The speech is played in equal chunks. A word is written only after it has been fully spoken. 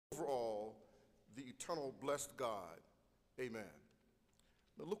eternal blessed God. Amen.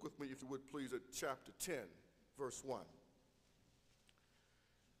 Now look with me, if you would please, at chapter 10, verse 1.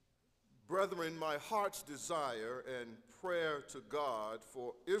 Brethren, my heart's desire and prayer to God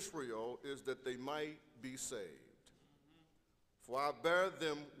for Israel is that they might be saved. For I bear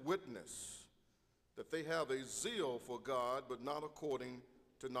them witness that they have a zeal for God, but not according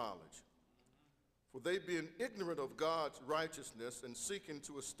to knowledge. For they, being ignorant of God's righteousness and seeking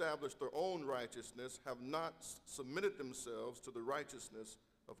to establish their own righteousness, have not submitted themselves to the righteousness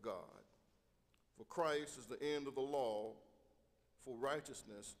of God. For Christ is the end of the law for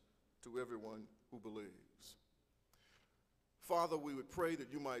righteousness to everyone who believes. Father, we would pray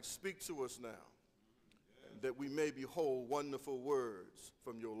that you might speak to us now, and that we may behold wonderful words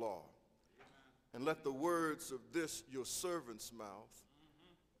from your law. And let the words of this your servant's mouth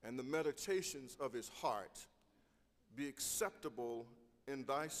and the meditations of his heart be acceptable in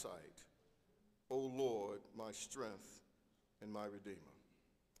thy sight, O Lord, my strength and my Redeemer.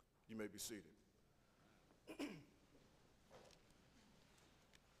 You may be seated.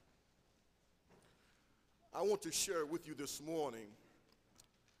 I want to share with you this morning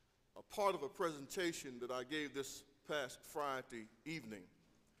a part of a presentation that I gave this past Friday evening,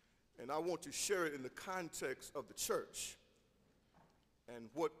 and I want to share it in the context of the church and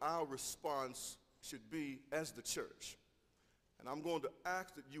what our response should be as the church. And I'm going to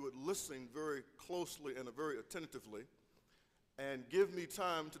ask that you would listen very closely and very attentively and give me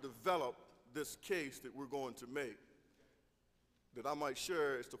time to develop this case that we're going to make, that I might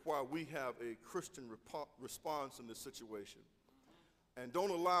share as to why we have a Christian response in this situation. And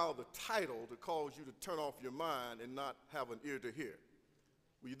don't allow the title to cause you to turn off your mind and not have an ear to hear.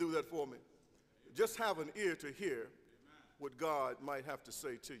 Will you do that for me? Just have an ear to hear what God might have to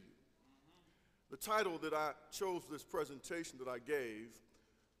say to you. The title that I chose for this presentation that I gave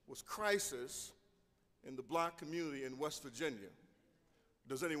was Crisis in the Black Community in West Virginia.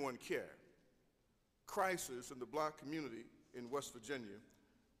 Does anyone care? Crisis in the black community in West Virginia.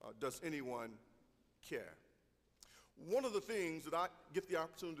 Does anyone care? One of the things that I get the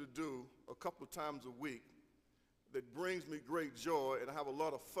opportunity to do a couple of times a week that brings me great joy, and I have a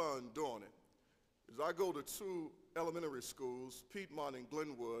lot of fun doing it, is I go to two elementary schools, Piedmont and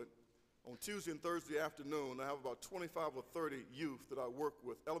Glenwood. On Tuesday and Thursday afternoon, I have about 25 or 30 youth that I work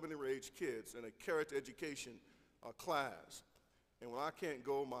with, elementary age kids, in a character education class. And when I can't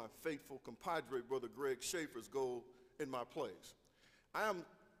go, my faithful compadre, Brother Greg Schaefer's, go in my place. I am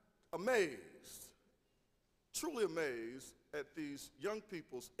amazed, truly amazed at these young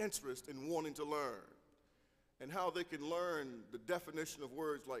people's interest in wanting to learn and how they can learn the definition of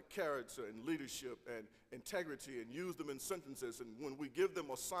words like character and leadership and integrity and use them in sentences. And when we give them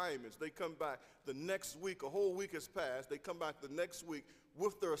assignments, they come back the next week, a whole week has passed, they come back the next week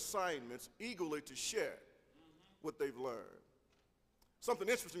with their assignments, eagerly to share what they've learned. Something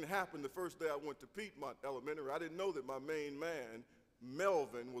interesting happened the first day I went to Piedmont Elementary. I didn't know that my main man,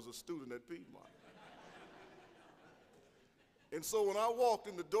 Melvin, was a student at Piedmont. And so when I walked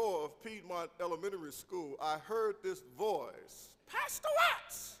in the door of Piedmont Elementary School, I heard this voice, Pastor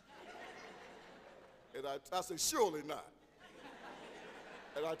Watts! And I said, surely not.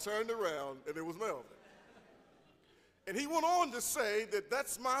 And I turned around, and it was Melvin. And he went on to say that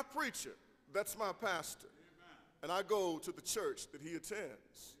that's my preacher, that's my pastor. And I go to the church that he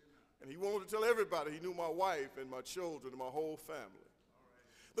attends. And he wanted to tell everybody he knew my wife and my children and my whole family.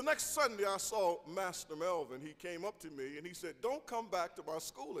 The next Sunday I saw Master Melvin. He came up to me and he said, don't come back to my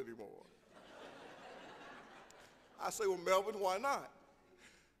school anymore. I say, well, Melvin, why not?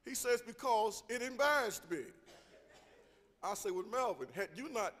 He says, because it embarrassed me. I say, well, Melvin, had you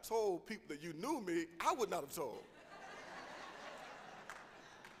not told people that you knew me, I would not have told.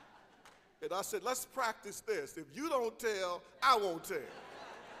 And I said, let's practice this. If you don't tell, I won't tell.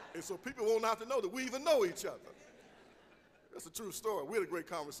 And so people won't have to know that we even know each other. That's a true story. We had a great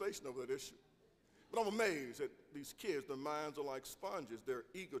conversation over that issue. But I'm amazed at these kids. Their minds are like sponges. They're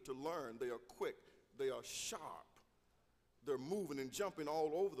eager to learn. They are quick. They are sharp. They're moving and jumping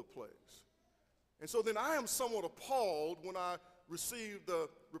all over the place. And so then I am somewhat appalled when I received the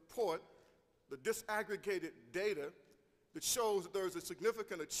report, the disaggregated data that shows that there's a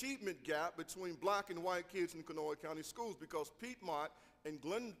significant achievement gap between black and white kids in Kanawha County schools, because Piedmont and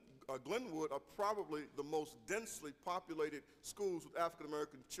Glenwood are probably the most densely populated schools with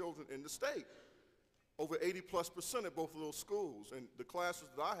African-American children in the state. Over 80+% at both of those schools. And the classes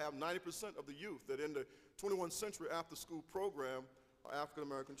that I have, 90% of the youth that in the 21st century after-school program are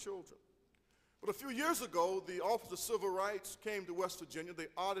African-American children. But a few years ago, the Office of Civil Rights came to West Virginia. They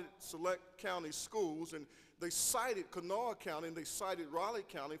audited select county schools, and they cited Kanawha County and they cited Raleigh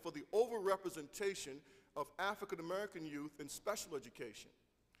County for the overrepresentation of African-American youth in special education,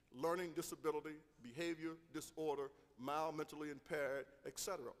 learning disability, behavior disorder, mild mentally impaired,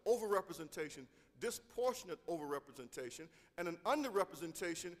 etc. Overrepresentation, disproportionate overrepresentation, and an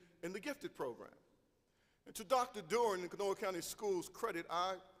underrepresentation in the gifted program. And to Dr. Duren and Kanawha County Schools' credit,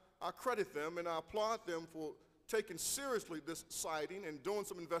 I credit them and I applaud them for taking seriously this citing and doing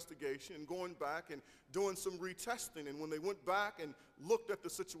some investigation and going back and doing some retesting. And when they went back and looked at the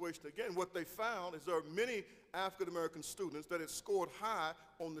situation again, what they found is there are many African-American students that had scored high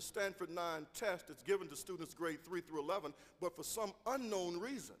on the Stanford 9 test that's given to students grade 3 through 11, but for some unknown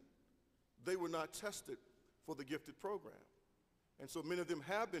reason, they were not tested for the gifted program. And so many of them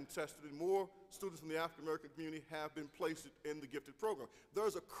have been tested, and more students from the African-American community have been placed in the gifted program.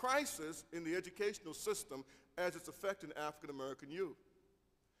 There's a crisis in the educational system as it's affecting African-American youth.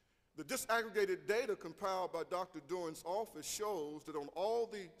 The disaggregated data compiled by Dr. Duren's office shows that on all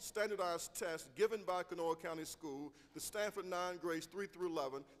the standardized tests given by Kanawha County School, the Stanford 9 grades 3 through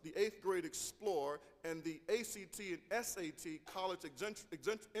 11, the 8th grade Explorer, and the ACT and SAT college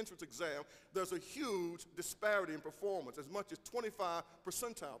entrance exam, there's a huge disparity in performance, as much as 25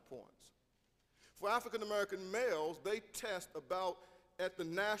 percentile points. For African-American males, they test about at the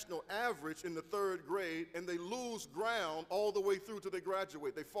national average in the 3rd grade, and they lose ground all the way through till they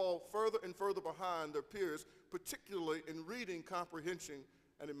graduate. They fall further and further behind their peers, particularly in reading comprehension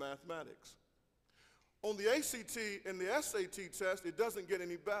and in mathematics. On the ACT and the SAT test, it doesn't get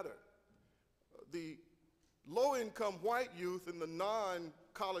any better. The low-income white youth in the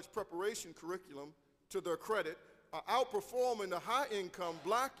non-college preparation curriculum, to their credit, are outperforming the high-income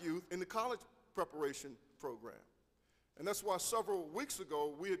black youth in the college preparation program. And that's why several weeks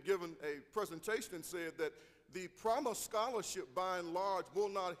ago we had given a presentation and said that the Promise Scholarship, by and large, will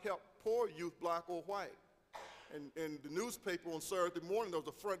not help poor youth, black or white. And in the newspaper on Saturday morning, there was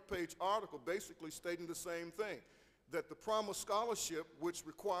a front page article basically stating the same thing, that the Promise Scholarship, which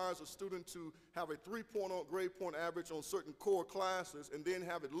requires a student to have a 3.0 grade point average on certain core classes and then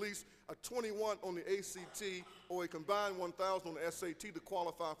have at least a 21 on the ACT or a combined 1,000 on the SAT to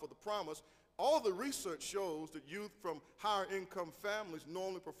qualify for the Promise, all the research shows that youth from higher income families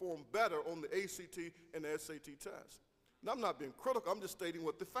normally perform better on the ACT and the SAT test. And I'm not being critical, I'm just stating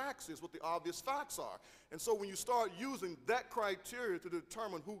what the facts is, what the obvious facts are. And so when you start using that criteria to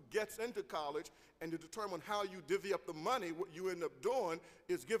determine who gets into college and to determine how you divvy up the money, what you end up doing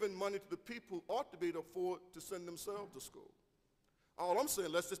is giving money to the people who ought to be able to afford to send themselves to school. All I'm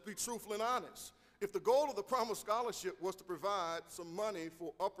saying, let's just be truthful and honest. If the goal of the Promise Scholarship was to provide some money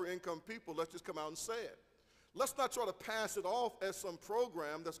for upper income people, let's just come out and say it. Let's not try to pass it off as some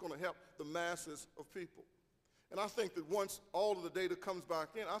program that's going to help the masses of people. And I think that once all of the data comes back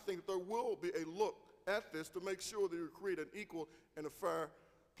in, I think that there will be a look at this to make sure that you create an equal and a fair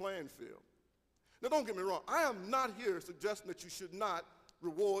playing field. Now don't get me wrong, I am not here suggesting that you should not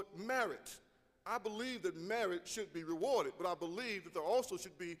reward merit. I believe that merit should be rewarded, but I believe that there also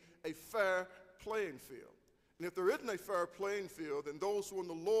should be a fair playing field. And if there isn't a fair playing field, then those who are in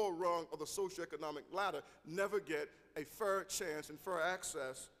the lower rung of the socioeconomic ladder never get a fair chance and fair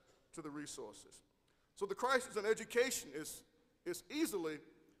access to the resources. So the crisis in education is easily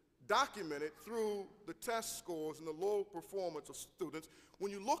documented through the test scores and the low performance of students.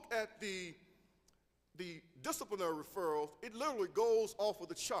 When you look at the disciplinary referrals, it literally goes off of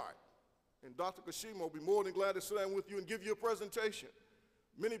the chart. And Dr. Kashima will be more than glad to sit down with you and give you a presentation.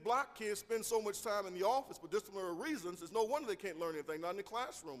 Many black kids spend so much time in the office for disciplinary reasons, it's no wonder they can't learn anything, not in the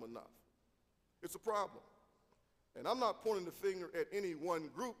classroom enough. It's a problem. And I'm not pointing the finger at any one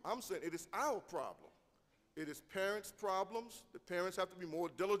group, I'm saying it is our problem. It is parents' problems. The parents have to be more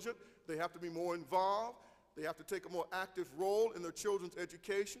diligent, they have to be more involved, they have to take a more active role in their children's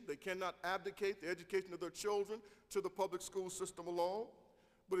education. They cannot abdicate the education of their children to the public school system alone.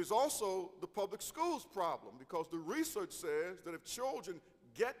 But it's also the public schools' problem, because the research says that if children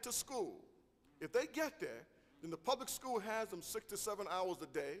get to school, if they get there, then the public school has them 6 to 7 hours a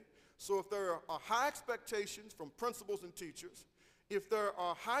day. So if there are high expectations from principals and teachers, if there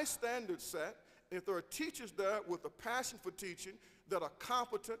are high standards set, if there are teachers there with a passion for teaching, that are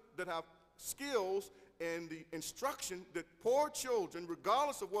competent, that have skills and the instruction that poor children,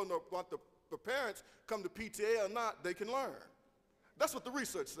 regardless of whether or not the parents come to PTA or not, they can learn. That's what the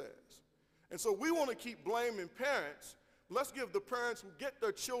research says. And so we want to keep blaming parents. Let's give the parents who get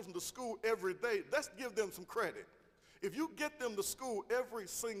their children to school every day, let's give them some credit. If you get them to school every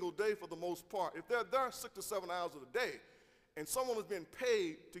single day for the most part, if they're there 6 to 7 hours of the day, and someone is being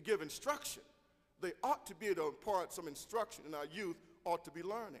paid to give instruction, they ought to be able to impart some instruction, and our youth ought to be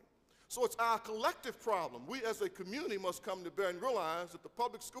learning. So it's our collective problem. We as a community must come to bear and realize that the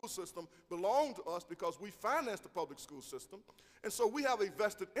public school system belongs to us because we finance the public school system. And so we have a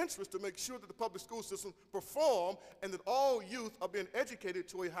vested interest to make sure that the public school system perform and that all youth are being educated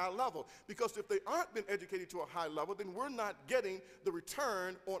to a high level. Because if they aren't being educated to a high level, then we're not getting the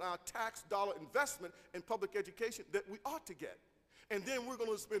return on our tax dollar investment in public education that we ought to get. And then we're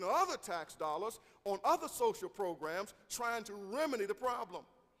going to spend other tax dollars on other social programs trying to remedy the problem.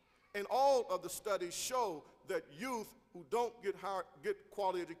 And all of the studies show that youth who don't get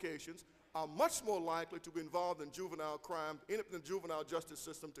quality educations are much more likely to be involved in juvenile crime, end up in the juvenile justice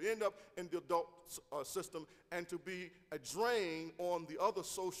system, to end up in the adult system, and to be a drain on the other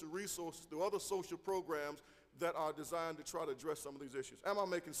social resources, the other social programs that are designed to try to address some of these issues. Am I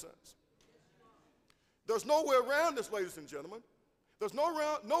making sense? There's nowhere around this, ladies and gentlemen. There's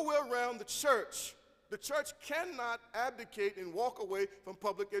nowhere around the church. The church cannot abdicate and walk away from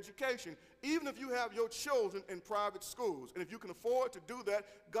public education, even if you have your children in private schools. And if you can afford to do that,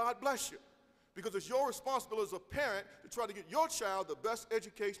 God bless you. Because it's your responsibility as a parent to try to get your child the best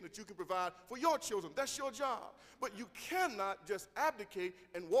education that you can provide for your children. That's your job. But you cannot just abdicate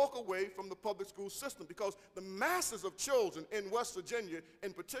and walk away from the public school system, because the masses of children in West Virginia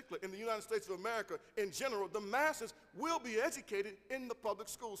in particular, in the United States of America in general, the masses will be educated in the public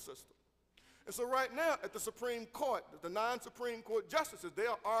school system. And so right now at the Supreme Court, the 9 Supreme Court justices, they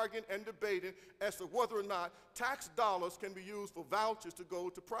are arguing and debating as to whether or not tax dollars can be used for vouchers to go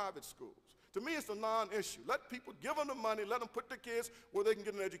to private schools. To me, it's a non-issue. Let people give them the money, let them put their kids where they can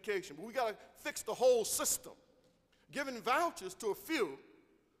get an education. But we got to fix the whole system. Giving vouchers to a few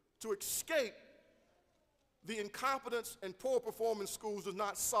to escape the incompetence and poor performance schools does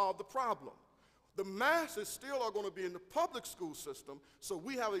not solve the problem. The masses still are going to be in the public school system, so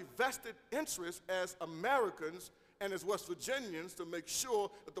we have a vested interest as Americans and as West Virginians to make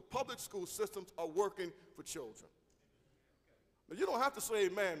sure that the public school systems are working for children. Now, you don't have to say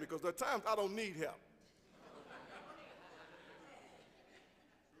amen, because there are times I don't need help.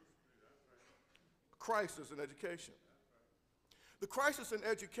 Crisis in education. The crisis in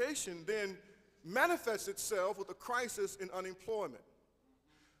education then manifests itself with a crisis in unemployment.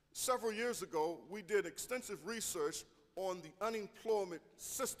 Several years ago, we did extensive research on the unemployment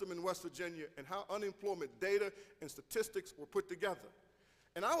system in West Virginia and how unemployment data and statistics were put together.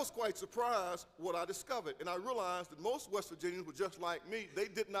 And I was quite surprised what I discovered. And I realized that most West Virginians were just like me. They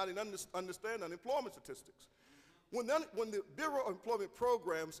did not understand unemployment statistics. When the Bureau of Employment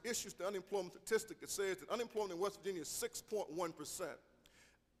Programs issues the unemployment statistic, it says that unemployment in West Virginia is 6.1%.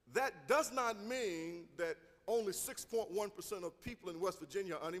 That does not mean that only 6.1% of people in West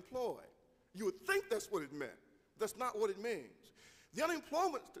Virginia are unemployed. You would think that's what it meant. That's not what it means. The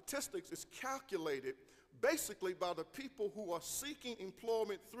unemployment statistics is calculated basically by the people who are seeking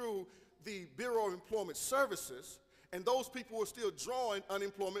employment through the Bureau of Employment Services, and those people who are still drawing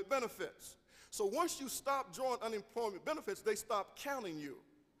unemployment benefits. So once you stop drawing unemployment benefits, they stop counting you.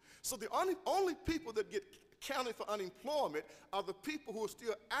 So the only people that get counted for unemployment are the people who are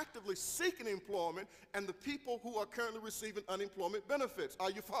still actively seeking employment and the people who are currently receiving unemployment benefits.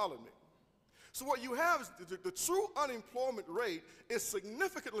 Are you following me? So what you have is the true unemployment rate is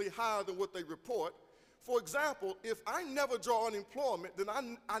significantly higher than what they report. For example, if I never draw unemployment, then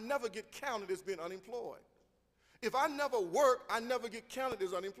I never get counted as being unemployed. If I never work, I never get counted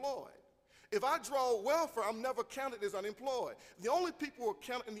as unemployed. If I draw welfare, I'm never counted as unemployed. The only people who are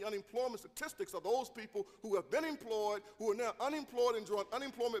counted in the unemployment statistics are those people who have been employed, who are now unemployed and drawing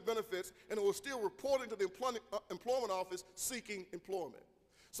unemployment benefits, and who are still reporting to the employment office seeking employment.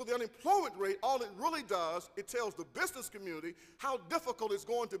 So the unemployment rate, all it really does, it tells the business community how difficult it's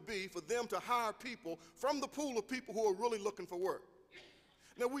going to be for them to hire people from the pool of people who are really looking for work.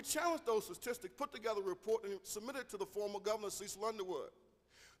 Now, we challenged those statistics, put together a report, and submitted it to the former governor, Cecil Underwood.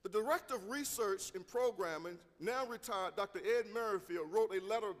 The director of research and programming, now retired Dr. Ed Merrifield, wrote a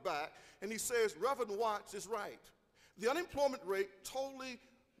letter back, and he says, Reverend Watts is right. The unemployment rate totally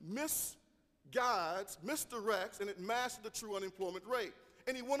misguides, misdirects, and it masks the true unemployment rate.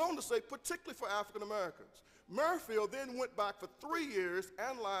 And he went on to say, particularly for African Americans. Merrifield then went back for 3 years,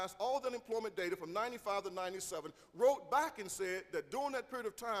 analyzed all the unemployment data from 95 to 97, wrote back and said that during that period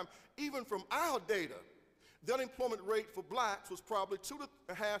of time, even from our data, the unemployment rate for blacks was probably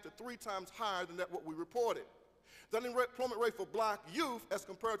 2.5 to 3 times higher than that what we reported. The unemployment rate for black youth, as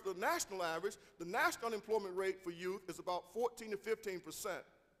compared to the national average, the national unemployment rate for youth is about 14 to 15%.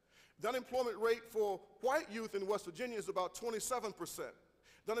 The unemployment rate for white youth in West Virginia is about 27%.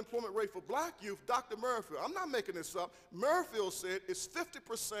 The unemployment rate for black youth, Dr. Merrifield, I'm not making this up, Merrifield said it's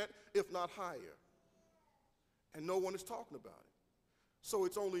 50%, if not higher. and no one is talking about it. So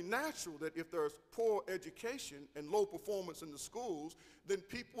it's only natural that if there's poor education and low performance in the schools, then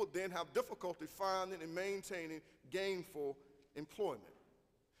people then have difficulty finding and maintaining gainful employment.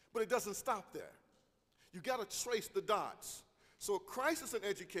 But it doesn't stop there. You got to trace the dots. So a crisis in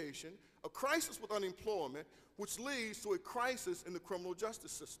education, a crisis with unemployment, which leads to a crisis in the criminal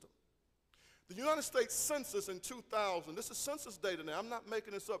justice system. The United States Census in 2000, this is census data now, I'm not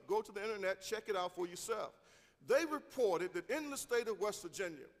making this up, go to the internet, check it out for yourself. They reported that in the state of West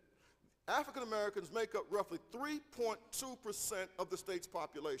Virginia, African Americans make up roughly 3.2% of the state's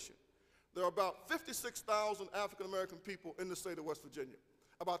population. There are about 56,000 African American people in the state of West Virginia,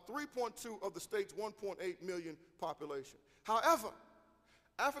 about 3.2 of the state's 1.8 million population. However,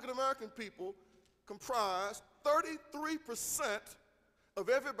 African American people comprise 33% of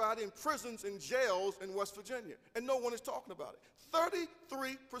everybody in prisons and jails in West Virginia, and no one is talking about it.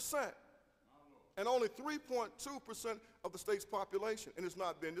 33%. And only 3.2% of the state's population, and it's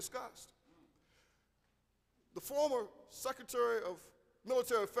not being discussed. The former Secretary of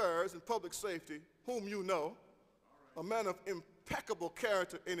Military Affairs and Public Safety, whom you know, a man of impeccable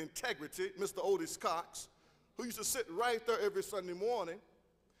character and integrity, Mr. Otis Cox, who used to sit right there every Sunday morning,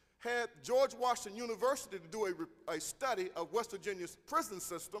 had George Washington University to do a study of West Virginia's prison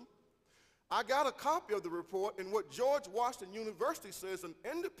system. I got a copy of the report, and what George Washington University says, an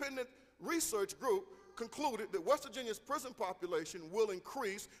independent research group concluded that West Virginia's prison population will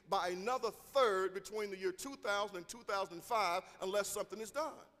increase by another third between the year 2000 and 2005 unless something is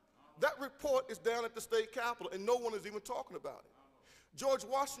done. That report is down at the state capitol, and no one is even talking about it. George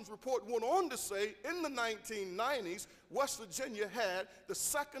Washington's report went on to say in the 1990s, West Virginia had the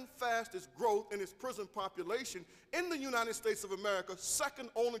second fastest growth in its prison population in the United States of America, second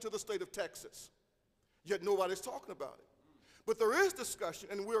only to the state of Texas. Yet nobody's talking about it. But there is discussion,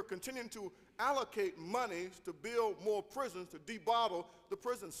 and we're continuing to allocate monies to build more prisons to debottle the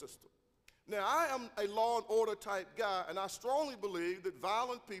prison system. Now, I am a law and order type guy, and I strongly believe that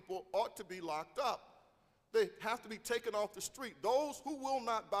violent people ought to be locked up. They have to be taken off the street. Those who will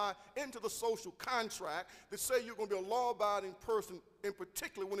not buy into the social contract that say you're going to be a law-abiding person, in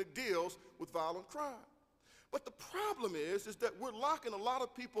particular when it deals with violent crime. But the problem is that we're locking a lot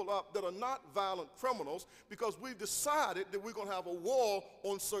of people up that are not violent criminals because we've decided that we're going to have a war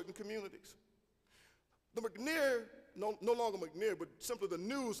on certain communities. The McNair, no longer McNair, but simply the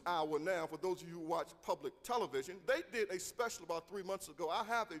News Hour now, for those of you who watch public television, they did a special about 3 months ago. I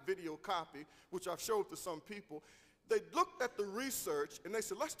have a video copy, which I've showed to some people. They looked at the research, and they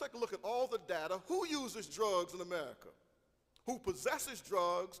said, let's take a look at all the data. Who uses drugs in America? Who possesses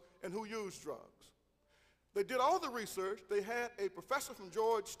drugs and who uses drugs? They did all the research. They had a professor from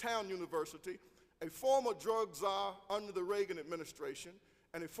Georgetown University, a former drug czar under the Reagan administration,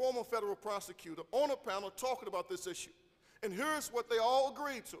 and a former federal prosecutor on a panel talking about this issue. And here's what they all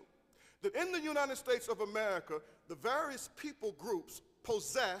agreed to, that in the United States of America, the various people groups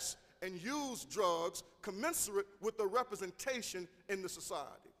possess and use drugs commensurate with their representation in the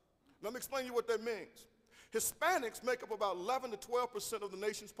society. Let me explain to you what that means. Hispanics make up about 11 to 12% of the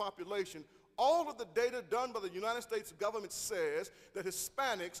nation's population. All of the data done by the United States government says that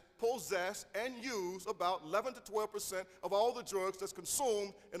Hispanics possess and use about 11 to 12% of all the drugs that's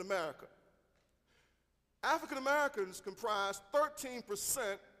consumed in America. African Americans comprise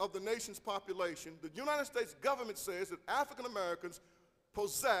 13% of the nation's population. The United States government says that African Americans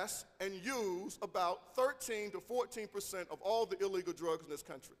possess and use about 13 to 14% of all the illegal drugs in this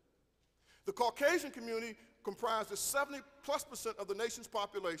country. The Caucasian community comprises 70+% of the nation's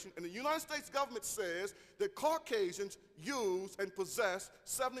population, and the United States government says that Caucasians use and possess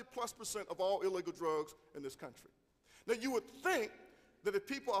 70+% of all illegal drugs in this country. Now, you would think that if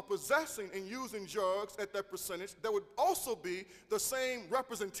people are possessing and using drugs at that percentage, there would also be the same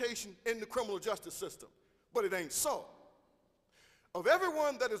representation in the criminal justice system, but it ain't so. Of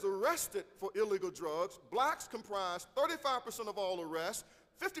everyone that is arrested for illegal drugs, blacks comprise 35% of all arrests,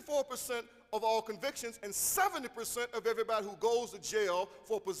 54% of all convictions, and 70% of everybody who goes to jail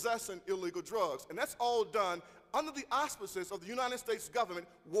for possessing illegal drugs. And that's all done under the auspices of the United States government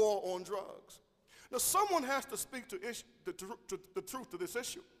war on drugs. Now, someone has to speak to the truth to this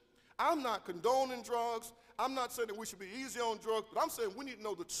issue. I'm not condoning drugs. I'm not saying that we should be easy on drugs, but I'm saying we need to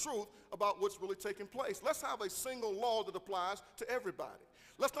know the truth about what's really taking place. Let's have a single law that applies to everybody.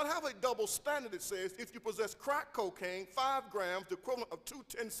 Let's not have a double standard that says if you possess crack cocaine, 5 grams, the equivalent of 2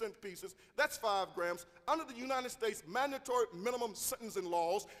 10-cent pieces, that's 5 grams. Under the United States mandatory minimum sentencing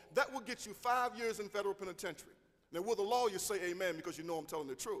laws, that will get you 5 years in federal penitentiary. Now, will the lawyer say amen because you know I'm telling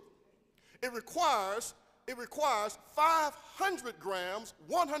the truth? It requires it requires 500 grams,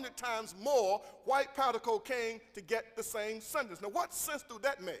 100 times more white powder cocaine to get the same sentence. Now, what sense do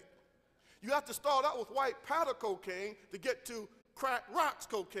that make? You have to start out with white powder cocaine to get to crack rocks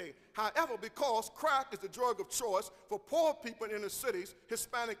cocaine. However, because crack is the drug of choice for poor people in inner cities,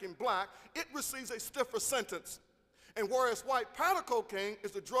 Hispanic and black, it receives a stiffer sentence. And whereas white powder cocaine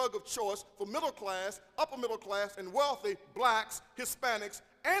is the drug of choice for middle class, upper middle class, and wealthy blacks, Hispanics,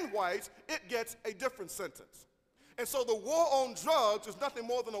 and whites, it gets a different sentence. And so the war on drugs is nothing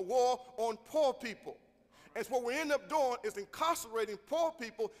more than a war on poor people. And so what we end up doing is incarcerating poor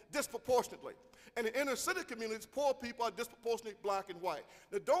people disproportionately. And in inner city communities, poor people are disproportionately black and white.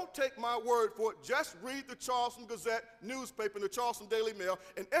 Now, don't take my word for it. Just read the Charleston Gazette newspaper and the Charleston Daily Mail,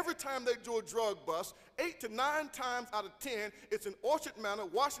 and every time they do a drug bust, 8 to 9 times out of 10, it's in Orchard Manor,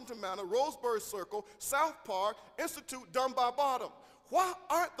 Washington Manor, Roseburg Circle, South Park, Institute, Dunbar Bottom. Why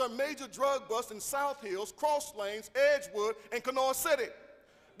aren't there major drug busts in South Hills, Cross Lanes, Edgewood, and Kanawha City?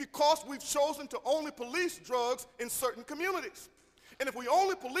 Because we've chosen to only police drugs in certain communities. And if we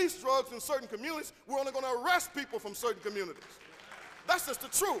only police drugs in certain communities, we're only going to arrest people from certain communities. That's just the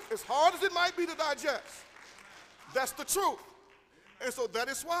truth. As hard as it might be to digest, that's the truth. And so that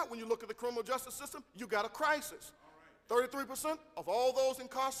is why when you look at the criminal justice system, you got a crisis. 33% of all those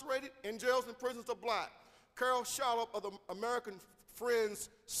incarcerated in jails and prisons are black. Carol Shallop of the American Friends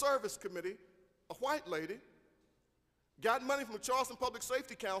Service Committee, a white lady, got money from the Charleston Public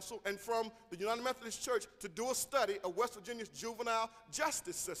Safety Council and from the United Methodist Church to do a study of West Virginia's juvenile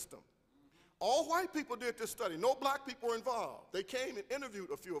justice system. All white people did this study. No black people were involved. They came and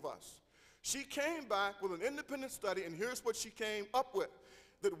interviewed a few of us. She came back with an independent study, and here's what she came up with: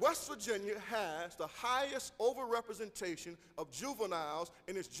 that West Virginia has the highest overrepresentation of juveniles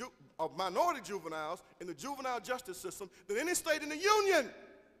in of minority juveniles in the juvenile justice system than any state in the union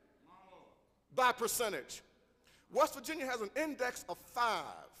by percentage. West Virginia has an index of 5.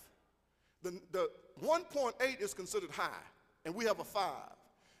 The 1.8 is considered high, and we have a 5.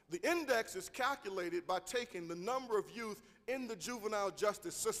 The index is calculated by taking the number of youth in the juvenile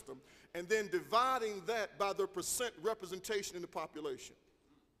justice system and then dividing that by their percent representation in the population.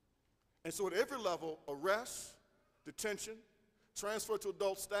 And so at every level, arrest, detention, transfer to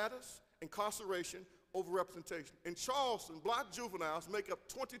adult status, incarceration, overrepresentation. In Charleston, black juveniles make up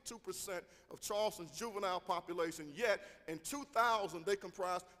 22% of Charleston's juvenile population, yet in 2000 they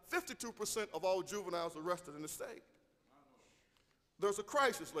comprised 52% of all juveniles arrested in the state. There's a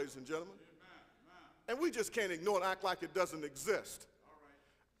crisis, ladies and gentlemen, and we just can't ignore it and act like it doesn't exist.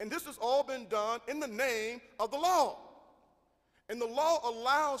 And this has all been done in the name of the law. And the law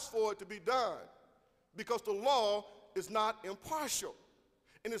allows for it to be done because the law is not impartial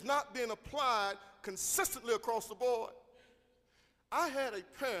and is not being applied consistently across the board. I had a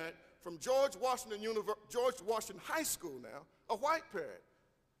parent from George Washington High School now, a white parent,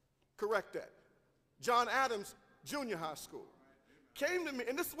 correct that, John Adams Junior High School, came to me,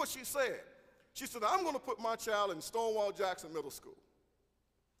 and this is what she said. She said, I'm going to put my child in Stonewall Jackson Middle School.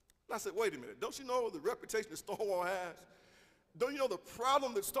 And I said, wait a minute, don't you know the reputation that Stonewall has? Don't you know the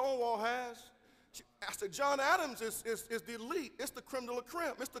problem that Stonewall has? I said, John Adams is the elite. It's the creme de la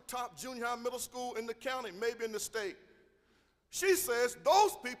creme. It's the top junior high middle school in the county, maybe in the state. She says,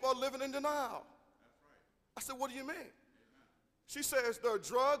 those people are living in denial. I said, what do you mean? She says, there are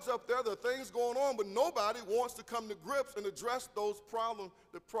drugs up there, there are things going on, but nobody wants to come to grips and address those problems,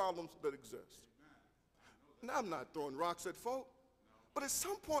 the problems that exist. Now, I'm not throwing rocks at folk, but at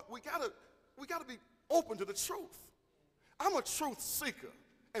some point, we gotta be open to the truth. I'm a truth seeker,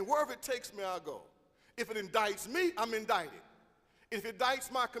 and wherever it takes me, I'll go. If it indicts me, I'm indicted. If it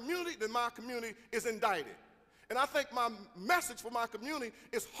indicts my community, then my community is indicted. And I think my message for my community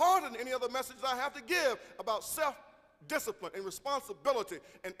is harder than any other message I have to give about self-discipline and responsibility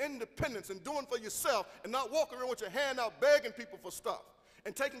and independence and doing for yourself and not walking around with your hand out begging people for stuff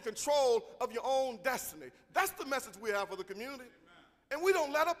and taking control of your own destiny. That's the message we have for the community. And we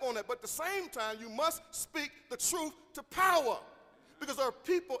don't let up on it, but at the same time, you must speak the truth to power. Because there are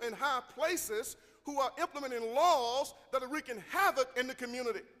people in high places who are implementing laws that are wreaking havoc in the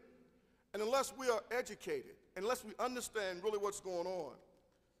community. And unless we are educated, unless we understand really what's going on,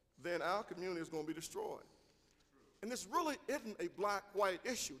 then our community is going to be destroyed. And this really isn't a black-white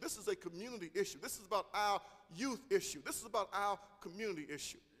issue. This is a community issue. This is about our youth issue. This is about our community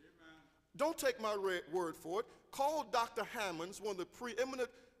issue. Don't take my word for it. Call Dr. Hammonds, one of the preeminent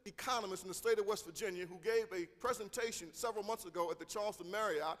economists in the state of West Virginia, who gave a presentation several months ago at the Charleston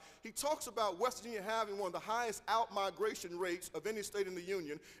Marriott. He talks about West Virginia having one of the highest out-migration rates of any state in the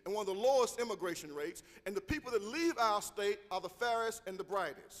union and one of the lowest immigration rates, and the people that leave our state are the fairest and the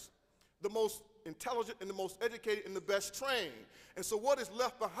brightest. the most intelligent and the most educated and the best trained. And so what is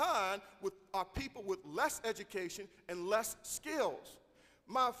left behind are people with less education and less skills.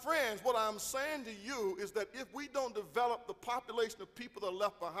 My friends, what I'm saying to you is that if we don't develop the population of people that are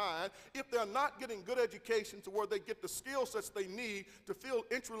left behind, if they're not getting good education to where they get the skill sets they need to fill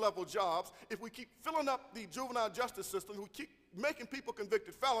entry-level jobs, if we keep filling up the juvenile justice system, we keep making people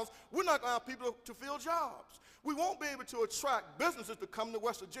convicted felons, we're not going to have people to fill jobs. We won't be able to attract businesses to come to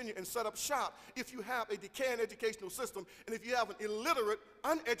West Virginia and set up shop if you have a decaying educational system and if you have an illiterate,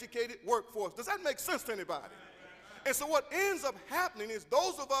 uneducated workforce. Does that make sense to anybody? And so what ends up happening is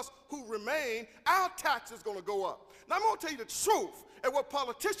those of us who remain, our tax is going to go up. Now I'm going to tell you the truth and what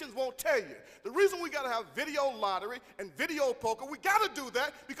politicians won't tell you. The reason we got to have video lottery and video poker, we got to do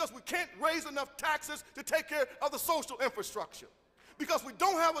that because we can't raise enough taxes to take care of the social infrastructure. Because we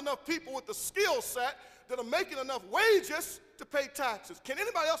don't have enough people with the skill set that are making enough wages to pay taxes. Can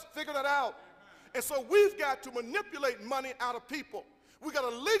anybody else figure that out? And so we've got to manipulate money out of people. We got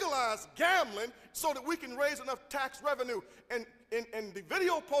to legalize gambling so that we can raise enough tax revenue. And the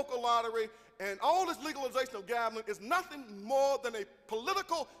video poker lottery and all this legalization of gambling is nothing more than a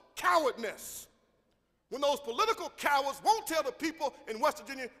political cowardness. When those political cowards won't tell the people in West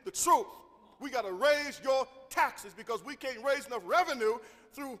Virginia the truth, we got to raise your taxes because we can't raise enough revenue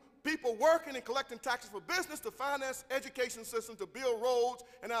through people working and collecting taxes for business to finance education system, to build roads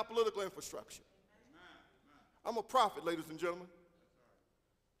and our political infrastructure. I'm a prophet, ladies and gentlemen.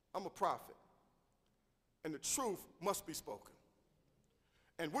 I'm a prophet, and the truth must be spoken.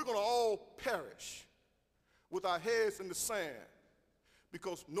 And we're going to all perish with our heads in the sand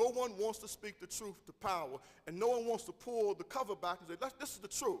because no one wants to speak the truth to power, and no one wants to pull the cover back and say, this is the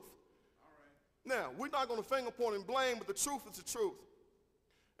truth. Now, we're not going to finger point and blame, but the truth is the truth.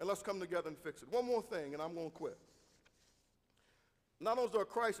 And let's come together and fix it. One more thing, and I'm going to quit. Not only is there a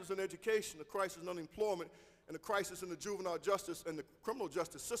crisis in education, a crisis in unemployment, and a crisis in the juvenile justice and the criminal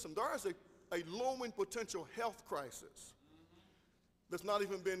justice system, there is a looming potential health crisis that's not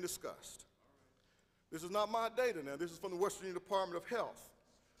even been discussed. This is not my data now. This is from the West Virginia Department of Health,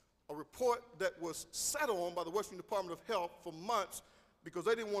 a report that was sat on by the West Virginia Department of Health for months because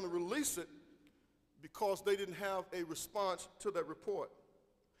they didn't want to release it because they didn't have a response to that report.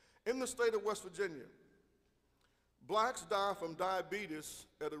 In the state of West Virginia, blacks die from diabetes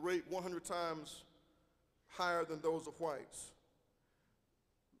at a rate 100 times higher than those of whites.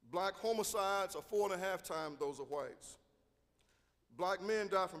 Black homicides are 4.5 times those of whites. Black men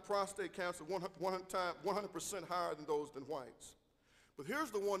die from prostate cancer 100% higher than those than whites. But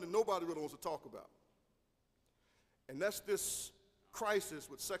here's the one that nobody really wants to talk about. And that's this crisis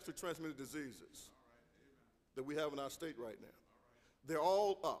with sexually transmitted diseases that we have in our state right now. They're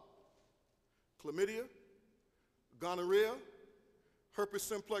all up. Chlamydia, gonorrhea, herpes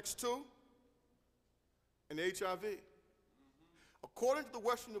simplex 2, and HIV. According to the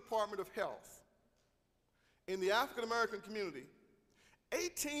Western Department of Health, in the African American community,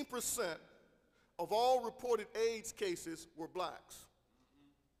 18% of all reported AIDS cases were blacks.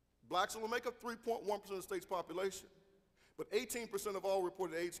 Blacks only make up 3.1% of the state's population, but 18% of all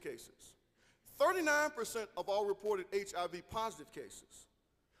reported AIDS cases. 39% of all reported HIV positive cases.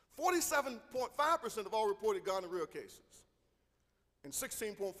 47.5% of all reported gonorrhea cases. And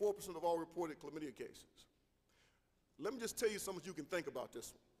 16.4% of all reported chlamydia cases. Let me just tell you something you can think about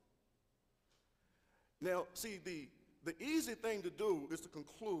this one. Now, see, the easy thing to do is to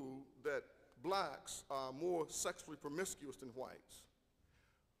conclude that blacks are more sexually promiscuous than whites.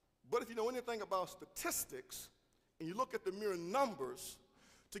 But if you know anything about statistics, and you look at the mere numbers,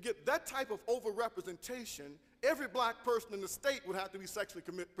 to get that type of overrepresentation, every black person in the state would have to be sexually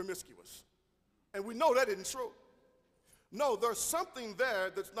promiscuous. And we know that isn't true. No, there's something there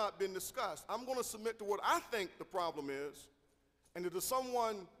that's not been discussed. I'm going to submit to what I think the problem is, and if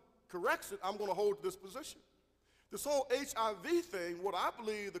someone corrects it, I'm going to hold to this position. This whole HIV thing, what I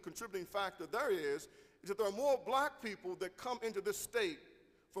believe the contributing factor there is that there are more black people that come into this state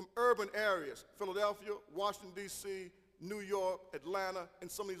from urban areas, Philadelphia, Washington, D.C., New York, Atlanta,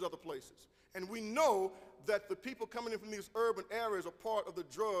 and some of these other places. And we know that the people coming in from these urban areas are part of the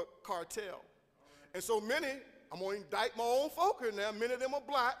drug cartel. And so many, I'm going to indict my own folk here now, many of them are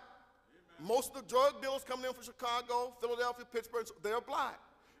black. Most of the drug dealers coming in from Chicago, Philadelphia, Pittsburgh, they're black.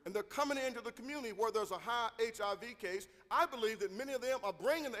 And they're coming into the community where there's a high HIV case. I believe that many of them are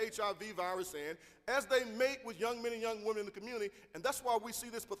bringing the HIV virus in as they mate with young men and young women in the community, and that's why we see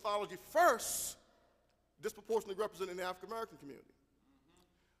this pathology first disproportionately represented in the African American community.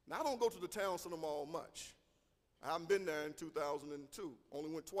 Now, I don't go to the town center mall much. I haven't been there in 2002,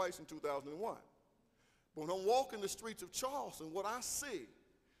 only went twice in 2001. But when I'm walking the streets of Charleston, what I see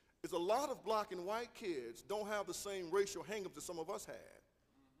is a lot of black and white kids don't have the same racial hang-ups that some of us had.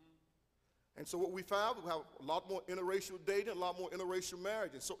 And so what we found, we have a lot more interracial dating, a lot more interracial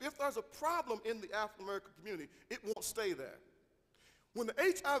marriages. So if there's a problem in the African American community, it won't stay there. When the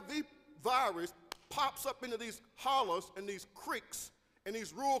HIV virus pops up into these hollers and these creeks in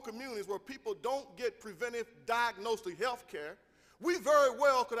these rural communities where people don't get preventive diagnostic health care, we very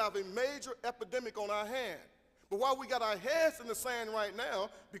well could have a major epidemic on our hands. But while we got our heads in the sand right now,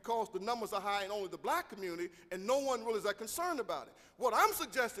 because the numbers are high in only the black community, and no one really is that concerned about it. What I'm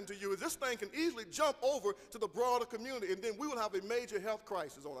suggesting to you is this thing can easily jump over to the broader community, and then we will have a major health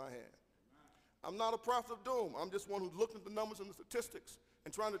crisis on our hands. I'm not a prophet of doom. I'm just one who's looking at the numbers and the statistics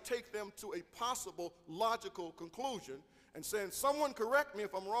and trying to take them to a possible logical conclusion and saying, someone correct me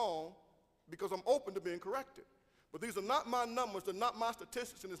if I'm wrong, because I'm open to being corrected. But these are not my numbers, they're not my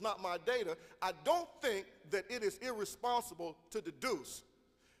statistics, and it's not my data. I don't think that it is irresponsible to deduce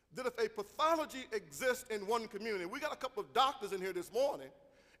that if a pathology exists in one community, we got a couple of doctors in here this morning,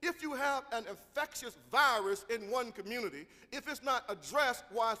 if you have an infectious virus in one community, if it's not addressed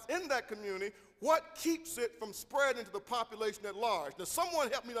while it's in that community, what keeps it from spreading to the population at large? Now,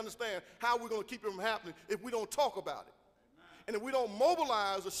 someone help me to understand how we're going to keep it from happening if we don't talk about it. And if we don't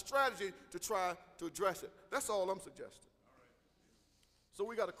mobilize a strategy to try to address it. That's all I'm suggesting. So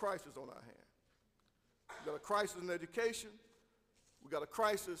we got a crisis on our hands. We got a crisis in education. We got a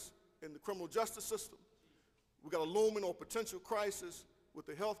crisis in the criminal justice system. We got a looming or potential crisis with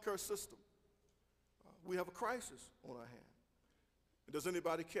the healthcare system. We have a crisis on our hands. Does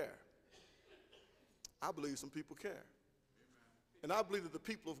anybody care? I believe some people care. And I believe that the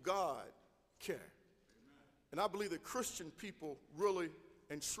people of God care. And I believe that Christian people really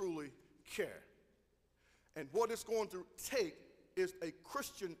and truly care. And what it's going to take is a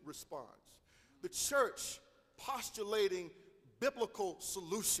Christian response. The church postulating biblical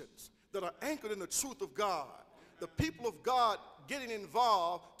solutions that are anchored in the truth of God. The people of God getting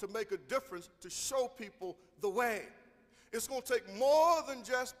involved to make a difference, to show people the way. It's going to take more than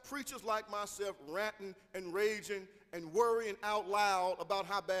just preachers like myself ranting and raging and worrying out loud about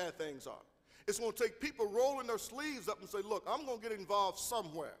how bad things are. It's going to take people rolling their sleeves up and say, look, I'm going to get involved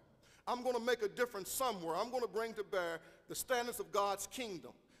somewhere. I'm going to make a difference somewhere. I'm going to bring to bear the standards of God's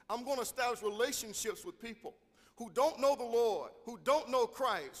kingdom. I'm going to establish relationships with people who don't know the Lord, who don't know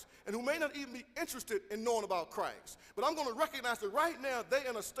Christ, and who may not even be interested in knowing about Christ. But I'm going to recognize that right now they're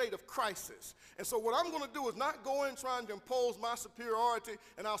in a state of crisis. And so what I'm going to do is not go in trying to impose my superiority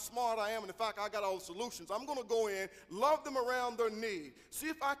and how smart I am and the fact I got all the solutions. I'm going to go in, love them around their need, see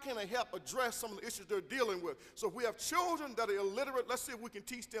if I can help address some of the issues they're dealing with. So if we have children that are illiterate, let's see if we can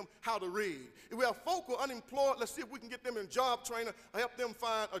teach them how to read. If we have folk who are unemployed, let's see if we can get them in job training or help them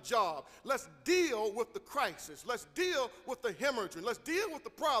find a job. Let's deal with the crisis. Let's deal with the hemorrhaging. Let's deal with the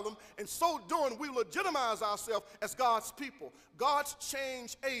problem. And so doing, we legitimize ourselves as God's people, God's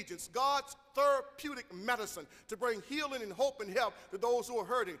change agents, God's therapeutic medicine to bring healing and hope and help to those who are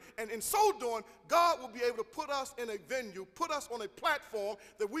hurting. And in so doing, God will be able to put us in a venue, put us on a platform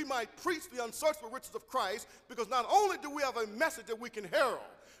that we might preach the unsearchable riches of Christ, because not only do we have a message that we can herald,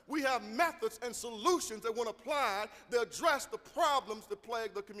 we have methods and solutions that when applied, they address the problems that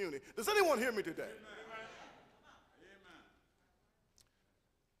plague the community. Does anyone hear me today? Amen.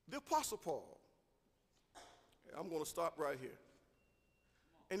 The Apostle Paul, I'm going to stop right here.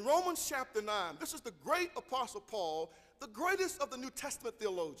 In Romans chapter 9, this is the great Apostle Paul, the greatest of the New Testament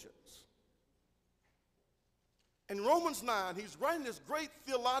theologians. In Romans 9, he's writing this great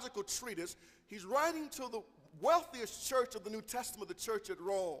theological treatise. He's writing to the wealthiest church of the New Testament, the church at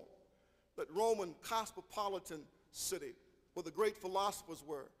Rome, that Roman cosmopolitan city where the great philosophers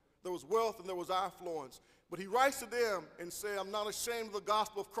were. There was wealth and there was affluence. But he writes to them and says, I'm not ashamed of the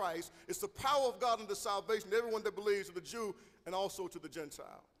gospel of Christ. It's the power of God unto salvation to everyone that believes, to the Jew and also to the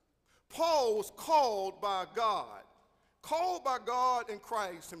Gentile. Paul was called by God and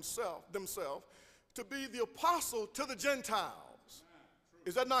Christ themselves, to be the apostle to the Gentiles.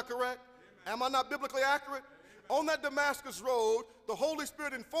 Is that not correct? Am I not biblically accurate? On that Damascus road, the Holy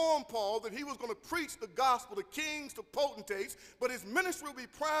Spirit informed Paul that he was going to preach the gospel to kings, to potentates, but his ministry will be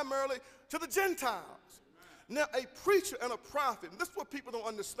primarily to the Gentiles. Now, a preacher and a prophet, and this is what people don't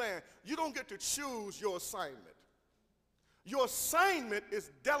understand, you don't get to choose your assignment. Your assignment is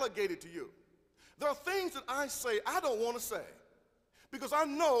delegated to you. There are things that I say I don't want to say, because I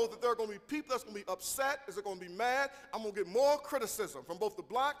know that there are going to be people that's going to be upset, they're going to be mad. I'm going to get more criticism from both the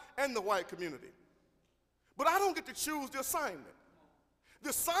black and the white community. But I don't get to choose the assignment. The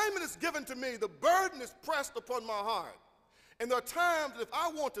assignment is given to me. The burden is pressed upon my heart. And there are times that if I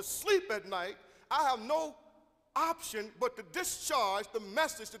want to sleep at night, I have no option but to discharge the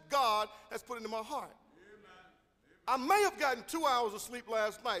message that God has put into my heart. I may have gotten 2 hours of sleep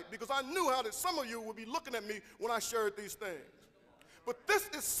last night because I knew how that some of you would be looking at me when I shared these things. But this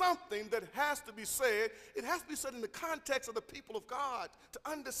is something that has to be said. It has to be said in the context of the people of God to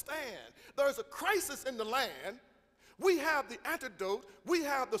understand. There is a crisis in the land. We have the antidote. We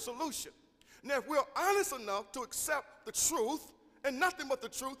have the solution. Now, if we're honest enough to accept the truth and nothing but the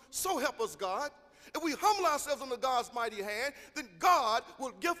truth, so help us God. If we humble ourselves under God's mighty hand, then God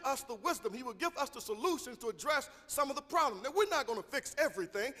will give us the wisdom. He will give us the solutions to address some of the problems. Now, we're not going to fix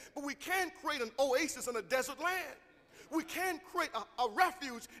everything, but we can create an oasis in a desert land. We can create a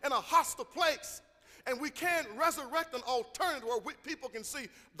refuge in a hostile place. And we can resurrect an alternative where people can see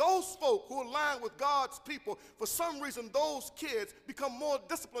those folk who align with God's people. For some reason, those kids become more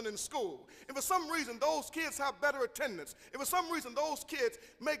disciplined in school. If for some reason, those kids have better attendance. If for some reason, those kids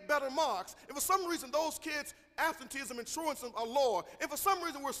make better marks. If for some reason, those kids' absenteeism and truancy are lower. If for some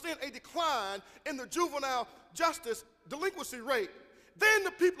reason, we're seeing a decline in the juvenile justice delinquency rate, then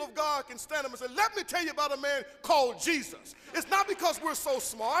the people of God can stand up and say, let me tell you about a man called Jesus. It's not because we're so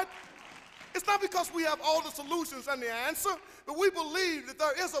smart. It's not because we have all the solutions and the answer, but we believe that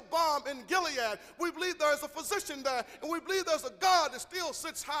there is a balm in Gilead. We believe there is a physician there, and we believe there's a God that still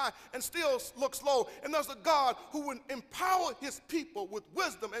sits high and still looks low, and there's a God who would empower his people with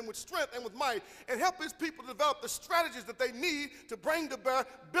wisdom and with strength and with might and help his people develop the strategies that they need to bring to bear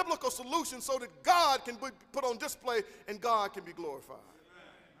biblical solutions so that God can be put on display and God can be glorified.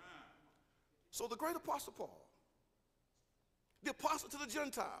 Amen. So the great Apostle Paul, the apostle to the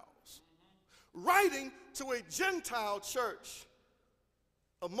Gentiles, writing to a Gentile church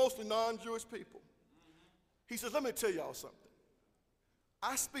of mostly non-Jewish people, he says, let me tell y'all something.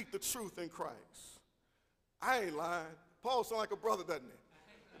 I speak the truth in Christ. I ain't lying. Paul sounds like a brother, doesn't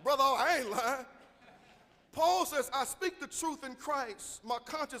he? Brother, I ain't lying. Paul says, I speak the truth in Christ. My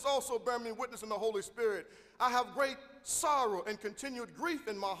conscience also bear me witness in the Holy Spirit. I have great sorrow and continued grief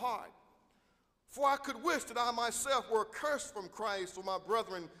in my heart. For I could wish that I myself were accursed from Christ for my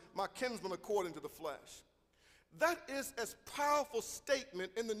brethren, my kinsmen according to the flesh. That is as powerful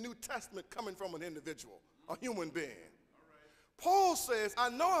statement in the New Testament coming from an individual, a human being. Paul says,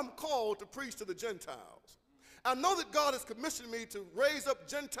 I know I'm called to preach to the Gentiles. I know that God has commissioned me to raise up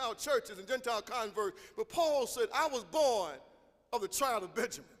Gentile churches and Gentile converts, but Paul said, I was born of the tribe of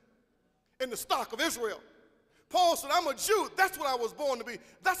Benjamin, in the stock of Israel. Paul said, I'm a Jew. That's what I was born to be.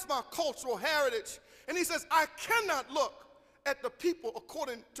 That's my cultural heritage. And he says, I cannot look at the people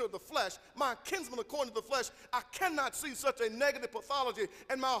according to the flesh, my kinsmen according to the flesh. I cannot see such a negative pathology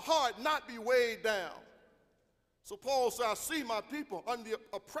and my heart not be weighed down. So Paul said, I see my people under the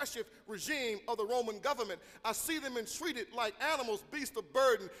oppressive regime of the Roman government. I see them entreated like animals, beasts of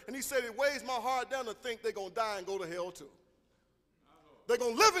burden. And he said, it weighs my heart down to think they're going to die and go to hell too. They're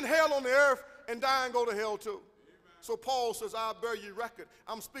going to live in hell on the earth and die and go to hell too. So Paul says, I bear you record.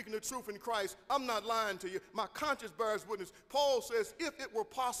 I'm speaking the truth in Christ. I'm not lying to you. My conscience bears witness. Paul says, if it were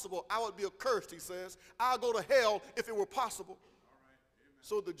possible, I would be accursed, he says. I'll go to hell if it were possible.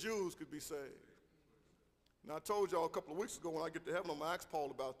 So the Jews could be saved. Now, I told y'all a couple of weeks ago when I get to heaven, I'm going to ask Paul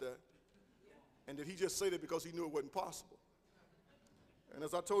about that. And did he just say that because he knew it wasn't possible? And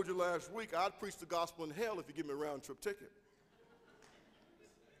as I told you last week, I'd preach the gospel in hell if you give me a round-trip ticket.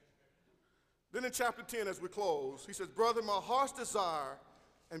 Then in chapter 10, as we close, he says, brother, my heart's desire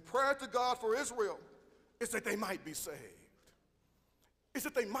and prayer to God for Israel is that they might be saved. Is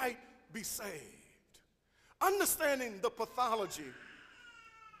that they might be saved. Understanding the pathology,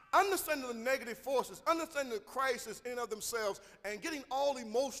 understanding the negative forces, understanding the crisis in and of themselves, and getting all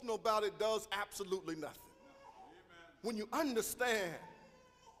emotional about it does absolutely nothing. Amen. When you understand,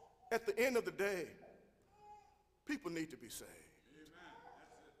 at the end of the day, people need to be saved.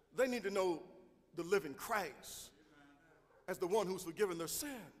 They need to know the living Christ as the one who's forgiven their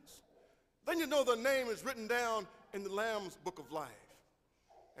sins. Then you know their name is written down in the Lamb's book of life.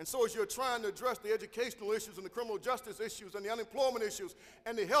 And so as you're trying to address the educational issues and the criminal justice issues and the unemployment issues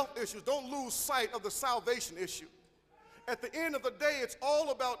and the health issues, don't lose sight of the salvation issue. At the end of the day, it's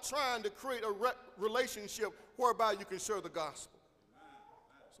all about trying to create a relationship whereby you can share the gospel.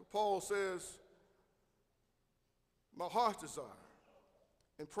 So Paul says, my heart's desire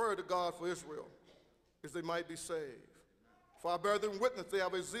and prayer to God for Israel is they might be saved. For I bear them witness, they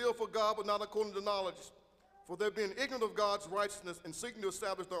have a zeal for God, but not according to knowledge. For they're being ignorant of God's righteousness and seeking to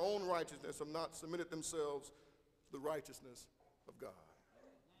establish their own righteousness, have not submitted themselves to the righteousness of God.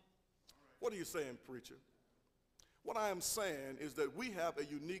 What are you saying, preacher? What I am saying is that we have a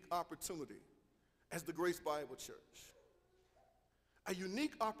unique opportunity as the Grace Bible Church. A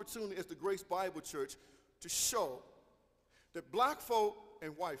unique opportunity as the Grace Bible Church to show that black folk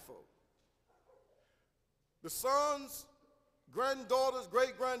and white folk, the sons, granddaughters,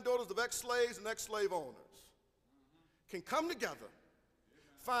 great-granddaughters of ex-slaves and ex-slave owners, can come together,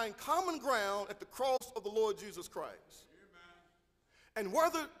 find common ground at the cross of the Lord Jesus Christ. And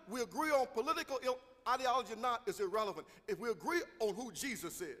whether we agree on political ideology or not is irrelevant. If we agree on who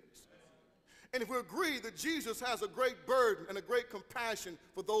Jesus is, and if we agree that Jesus has a great burden and a great compassion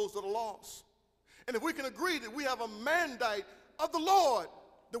for those that are lost, and if we can agree that we have a mandate of the Lord,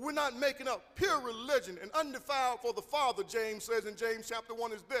 that we're not making up pure religion and undefiled for the Father, James says in James chapter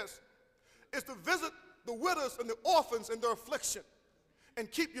 1 is this, is to visit the widows and the orphans in their affliction and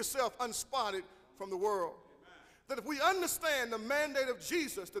keep yourself unspotted from the world. That if we understand the mandate of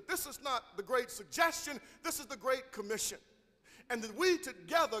Jesus, that this is not the great suggestion, this is the great commission. And that we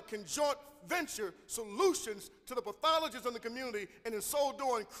together can joint venture solutions to the pathologies in the community, and in so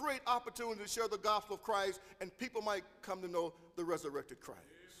doing create opportunity to share the gospel of Christ, and people might come to know the resurrected Christ.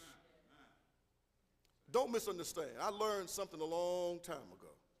 Don't misunderstand. I learned something a long time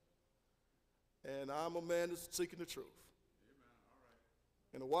ago, and I'm a man that's seeking the truth.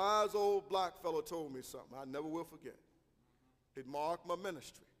 And a wise old black fellow told me something I never will forget. It marked my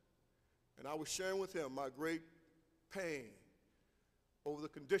ministry. And I was sharing with him my great pain over the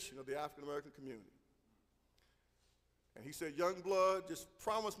condition of the African American community. And he said, young blood, just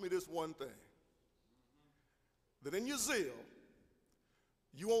promise me this one thing, that in your zeal,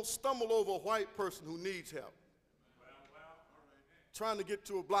 you won't stumble over a white person who needs help, trying to get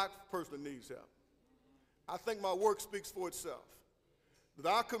to a black person that needs help. I think my work speaks for itself. That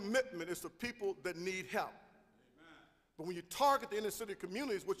our commitment is to people that need help. Amen. But when you target the inner city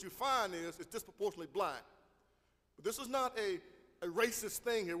communities, what you find is it's disproportionately black. But this is not a racist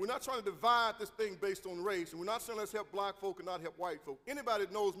thing here. We're not trying to divide this thing based on race, and we're not saying let's help black folk and not help white folk. Anybody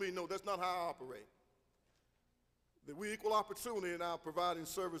that knows me knows that's not how I operate. That we equal opportunity in our providing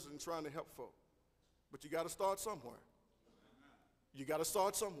services and trying to help folk. But you got to start somewhere. You got to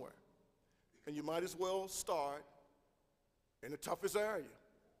start somewhere. And you might as well start in the toughest area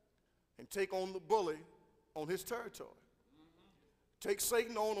and take on the bully on his territory. Take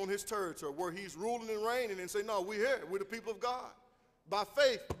Satan on his territory where he's ruling and reigning, and say, no, we're here. We're the people of God. By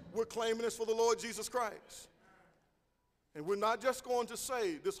faith, we're claiming this for the Lord Jesus Christ. And we're not just going to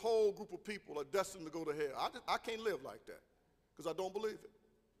say this whole group of people are destined to go to hell. I can't live like that because I don't believe it.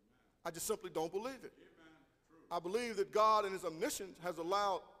 I just simply don't believe it. I believe that God in his omniscience has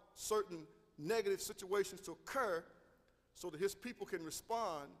allowed certain negative situations to occur so that his people can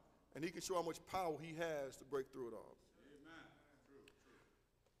respond and he can show how much power he has to break through it all. Amen.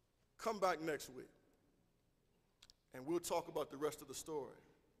 Come back next week and we'll talk about the rest of the story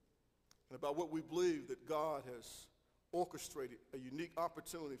and about what we believe that God has orchestrated, a unique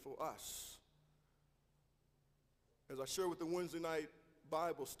opportunity for us. As I share with the Wednesday night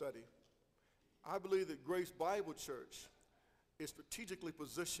Bible study, I believe that Grace Bible Church is strategically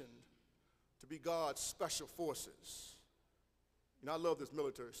positioned to be God's special forces. You know, I love this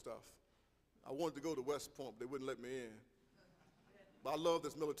military stuff. I wanted to go to West Point, but they wouldn't let me in. But I love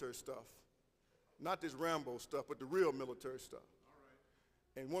this military stuff. Not this Rambo stuff, but the real military stuff.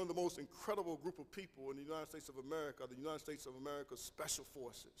 And one of the most incredible group of people in the United States of America, the United States of America's Special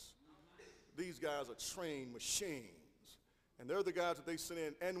Forces. These guys are trained machines. And they're the guys that they send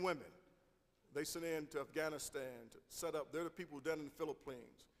in, and women. They send in to Afghanistan to set up. They're the people down in the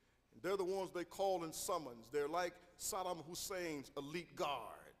Philippines. And they're the ones they call in summons. They're like Saddam Hussein's elite guard.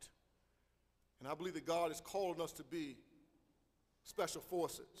 And I believe that God is calling us to be special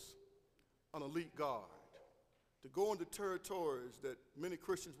forces, an elite guard, to go into territories that many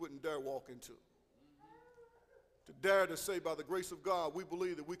Christians wouldn't dare walk into. To dare to say, by the grace of God, we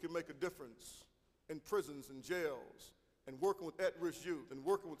believe that we can make a difference in prisons and jails, and working with at-risk youth, and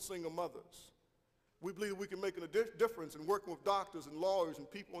working with single mothers. We believe we can make a difference in working with doctors and lawyers and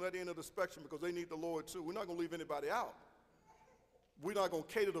people on that end of the spectrum because they need the Lord too. We're not going to leave anybody out. We're not going to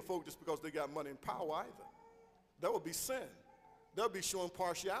cater to folk just because they got money and power either. That would be sin. That would be showing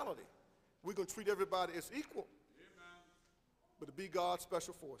partiality. We're going to treat everybody as equal. Amen. But to be God's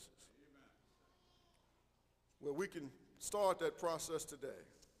special forces. Amen. Well, we can start that process today.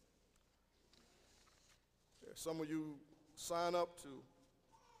 Some of you sign up to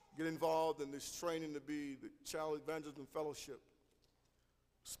get involved in this training to be the Child Evangelism Fellowship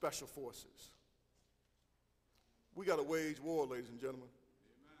Special Forces. We got to wage war, ladies and gentlemen.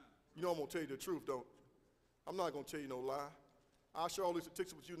 Amen. You know I'm going to tell you the truth, don't you? I'm not going to tell you no lie. I'll share all these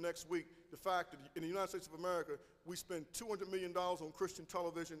statistics with you next week. The fact that in the United States of America, we spend $200 million on Christian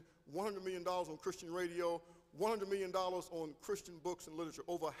television, $100 million on Christian radio, $100 million on Christian books and literature.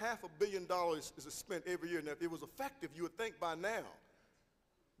 Over $500 million is spent every year. Now, if it was effective, you would think by now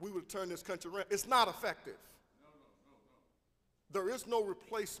we would turn this country around. It's not effective. There is no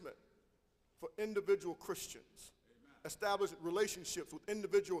replacement for individual Christians. Establish relationships with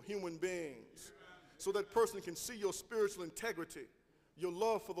individual human beings so that person can see your spiritual integrity, your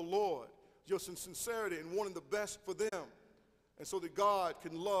love for the Lord, your sincerity in wanting the best for them, and so that God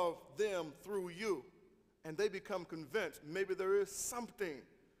can love them through you, and they become convinced maybe there is something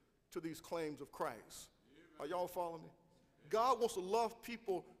to these claims of Christ. Are y'all following me? God wants to love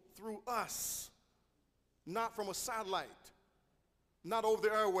people through us, not from a satellite, not over the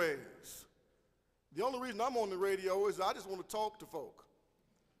airwaves. The only reason I'm on the radio is I just want to talk to folk.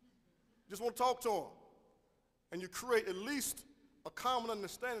 Just want to talk to them. And you create at least a common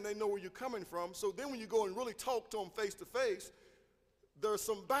understanding. They know where you're coming from. So then when you go and really talk to them face to face, there's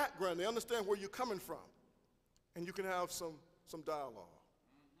some background. They understand where you're coming from. And you can have some dialogue.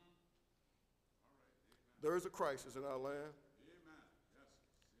 There is a crisis in our land.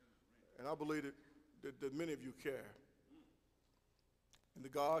 And I believe that many of you care. And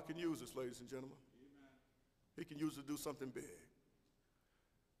that God can use this, ladies and gentlemen. He can use it to do something big.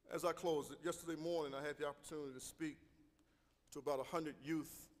 As I close, yesterday morning I had the opportunity to speak to about 100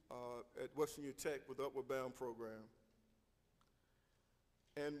 youth at West Virginia Tech with the Upward Bound program.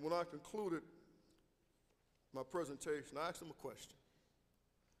 And when I concluded my presentation, I asked them a question.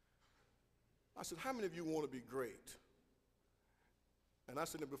 I said, how many of you want to be great? And I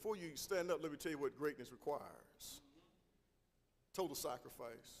said, now before you stand up, let me tell you what greatness requires. Total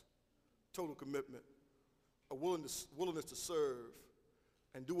sacrifice, total commitment, a willingness to serve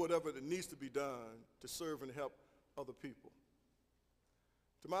and do whatever that needs to be done to serve and help other people.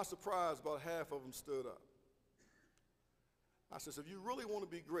 To my surprise, about half of them stood up. I said, if you really want to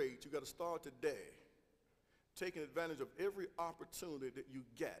be great, you got to start today taking advantage of every opportunity that you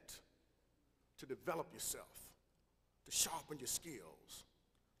get to develop yourself, to sharpen your skills,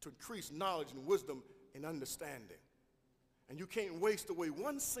 to increase knowledge and wisdom and understanding. And you can't waste away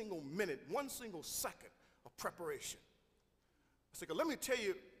one single minute, one single second of preparation. I said, let me tell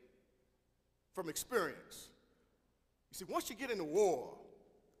you from experience. You see, once you get in the war,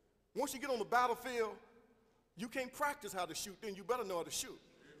 once you get on the battlefield, you can't practice how to shoot, then you better know how to shoot. Amen.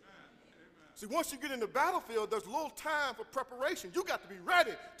 See, once you get in the battlefield, there's little time for preparation. You got to be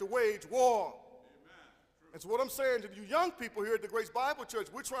ready to wage war. Amen. And so what I'm saying to you young people here at the Grace Bible Church,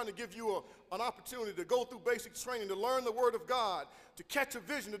 we're trying to give you an opportunity to go through basic training, to learn the Word of God, to catch a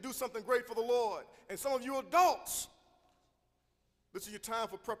vision, to do something great for the Lord. And some of you adults, this is your time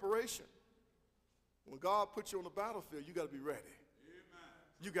for preparation. When God puts you on the battlefield, you got to be ready. Amen.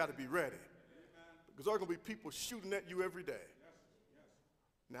 You got to be ready. Amen. Because there are going to be people shooting at you every day. Yes.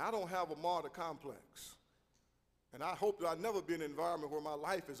 Yes. Now, I don't have a martyr complex. And I hope that I never be in an environment where my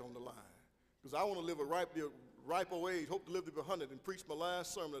life is on the line. Because I want to live a ripe old age, hope to live to be 100 and preach my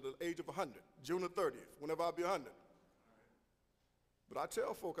last sermon at the age of 100, June the 30th, whenever I'll be 100. But I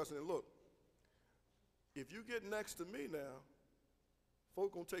tell folk, I said, look, if you get next to me now,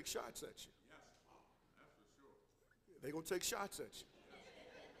 folk going to take shots at you. Yes, that's for sure. They're going to take shots at you.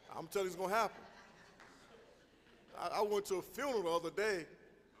 I'm telling you it's going to happen. I went to a funeral the other day.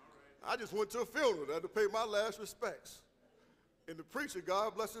 I just went to a funeral. I had to pay my last respects. And the preacher,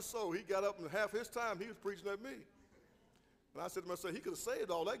 God bless his soul, he got up and half his time he was preaching at me. And I said to myself, he could have saved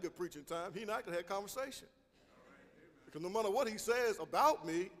all that good preaching time. He and I could have had conversation. Because no matter what he says about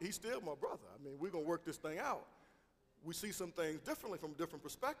me, he's still my brother. I mean, we're going to work this thing out. We see some things differently from a different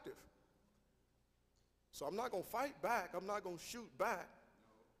perspective. So I'm not going to fight back. I'm not going to shoot back.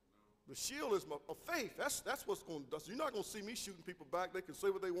 The shield is of faith. That's what's going to do. So you're not going to see me shooting people back. They can say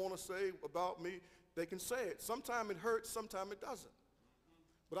what they want to say about me. They can say it. Sometimes it hurts, sometimes it doesn't.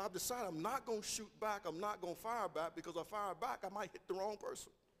 But I've decided I'm not going to shoot back. I'm not going to fire back, because if I fire back, I might hit the wrong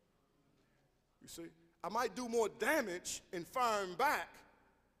person. You see? I might do more damage in firing back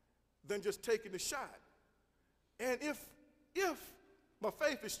than just taking the shot. And if my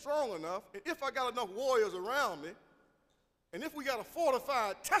faith is strong enough, and if I got enough warriors around me, and if we got a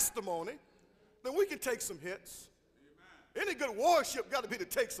fortified testimony, then we can take some hits. Amen. Any good warship got to be to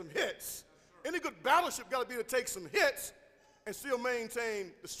take some hits. Any good battleship got to be to take some hits and still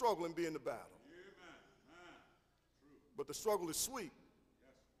maintain the struggle and be in the battle. Amen. But the struggle is sweet.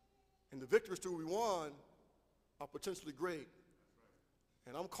 And the victories that we won are potentially great.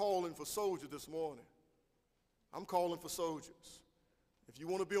 And I'm calling for soldiers this morning. I'm calling for soldiers. If you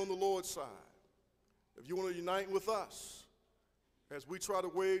want to be on the Lord's side, if you want to unite with us as we try to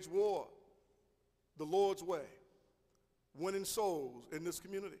wage war the Lord's way, winning souls in this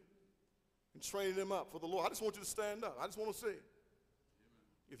community, and training them up for the Lord. I just want you to stand up. I just want to say,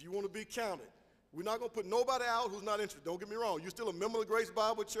 if you want to be counted, we're not going to put nobody out who's not interested. Don't get me wrong. You're still a member of Grace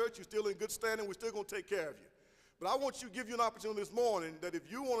Bible Church. You're still in good standing. We're still going to take care of you. But I want you to give you an opportunity this morning that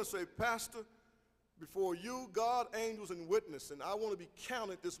if you want to say, Pastor, before you, God, angels, and witness, and I want to be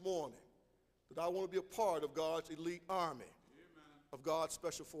counted this morning, that I want to be a part of God's elite army, of God's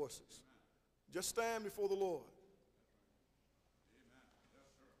special forces. Just stand before the Lord.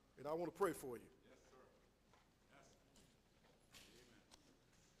 And I want to pray for you.